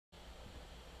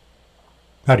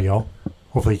Howdy, y'all.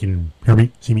 Hopefully you can hear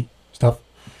me, see me, stuff.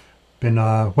 Been,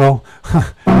 well,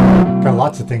 got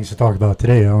lots of things to talk about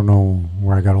today. I don't know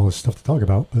where I got all this stuff to talk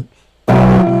about, but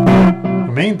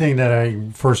the main thing that I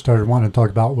first started wanting to talk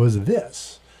about was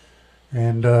this.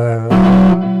 And,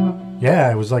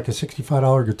 yeah, it was like a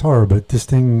 $65 guitar, but this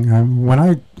thing, when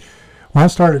I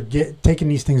started taking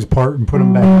these things apart and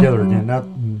putting them back together again,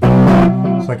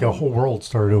 it's like a whole world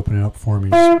started opening up for me,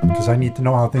 because I need to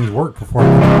know how things work before I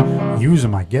can use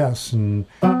them, I guess. And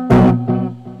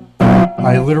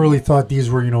I literally thought these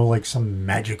were, like some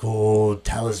magical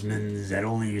talismans that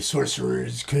only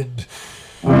sorcerers could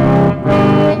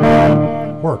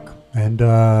work. And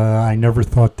I never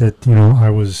thought that, I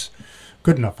was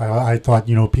good enough. I thought,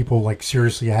 people like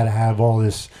seriously had to have all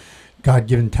this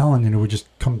God-given talent and it would just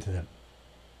come to them.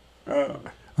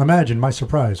 Imagine my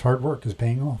surprise. Hard work is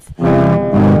paying off. Got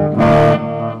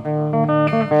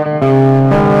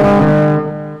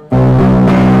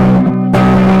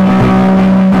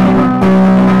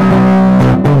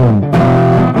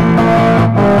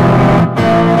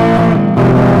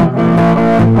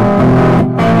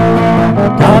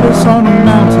us on a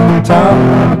mountain top.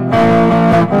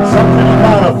 Something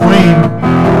about a flame.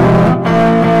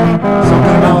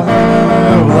 Something about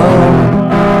love.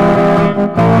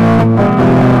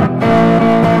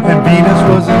 And Venus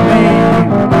wasn't made.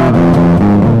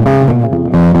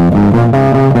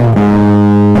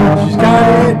 She's got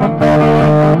it.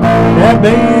 Yeah,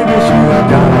 baby, she's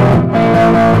got it.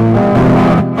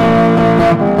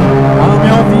 I'm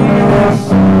your Venus.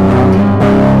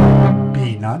 Be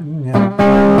nothing, yeah.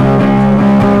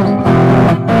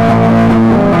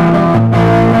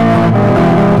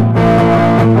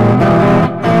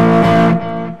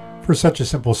 For such a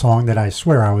simple song that I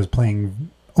swear I was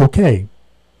playing okay.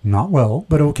 Not well,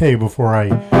 but okay before I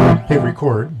hit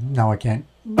record. Now I can't.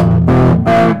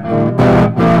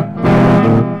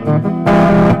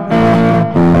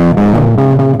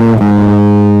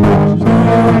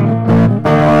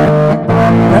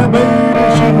 Yeah,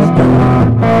 baby, she's done.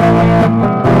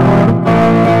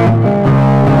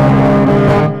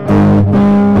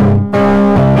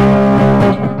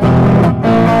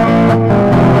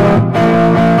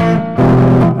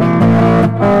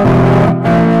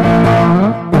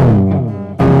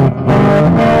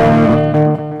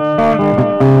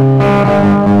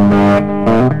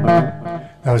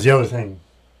 That was the other thing.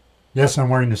 Yes, I'm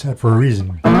wearing this hat for a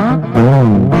reason.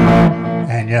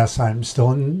 And yes, I'm still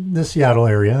in the Seattle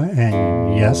area.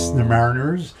 And yes, the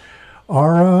Mariners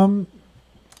are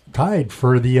tied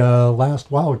for the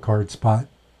last wild card spot.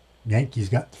 Yankees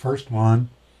got the first one.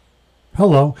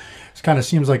 Hello. This kind of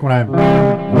seems like when I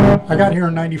got here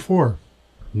in 94.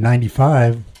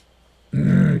 95.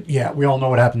 Yeah, we all know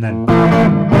what happened then.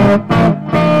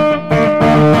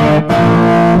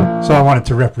 So I wanted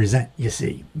to represent, you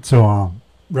see. So,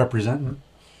 representing.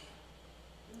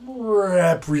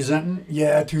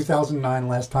 Yeah, 2009,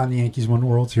 last time the Yankees won the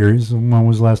World Series. When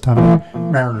was the last time the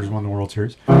Mariners won the World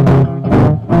Series? And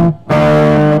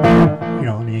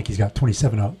the Yankees got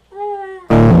 27 up.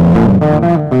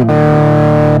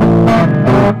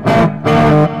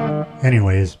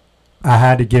 Anyways, I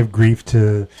had to give grief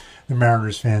to the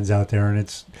Mariners fans out there, and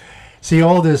it's... See,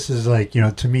 all this is like,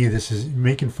 to me, this is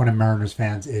making fun of Mariners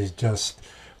fans is just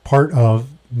part of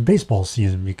baseball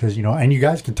season because, and you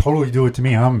guys can totally do it to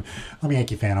me. I'm a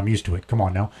Yankee fan. I'm used to it. Come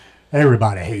on now.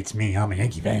 Everybody hates me. I'm a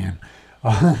Yankee fan.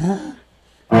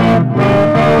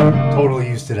 Totally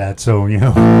used to that. So,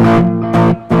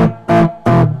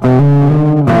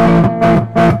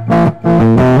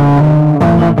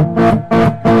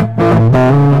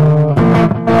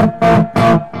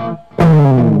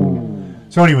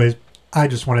 So anyways, I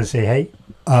just want to say, hey,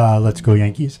 let's go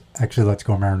Yankees. Actually, let's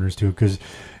go Mariners too, because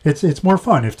it's more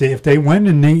fun if they win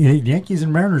and the Yankees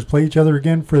and Mariners play each other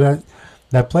again for that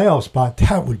playoff spot.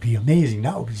 That would be amazing.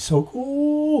 That would be so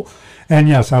cool. And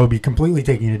yes, I will be completely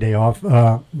taking a day off.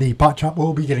 The pot shop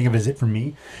will be getting a visit from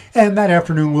me, and that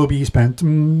afternoon will be spent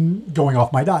going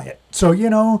off my diet. So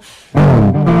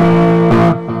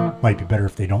might be better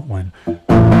if they don't win.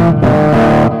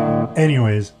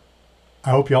 Anyways,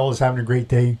 I hope y'all is having a great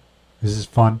day. This is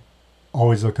fun.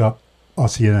 Always look up. I'll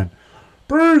see you then.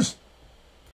 Bruce!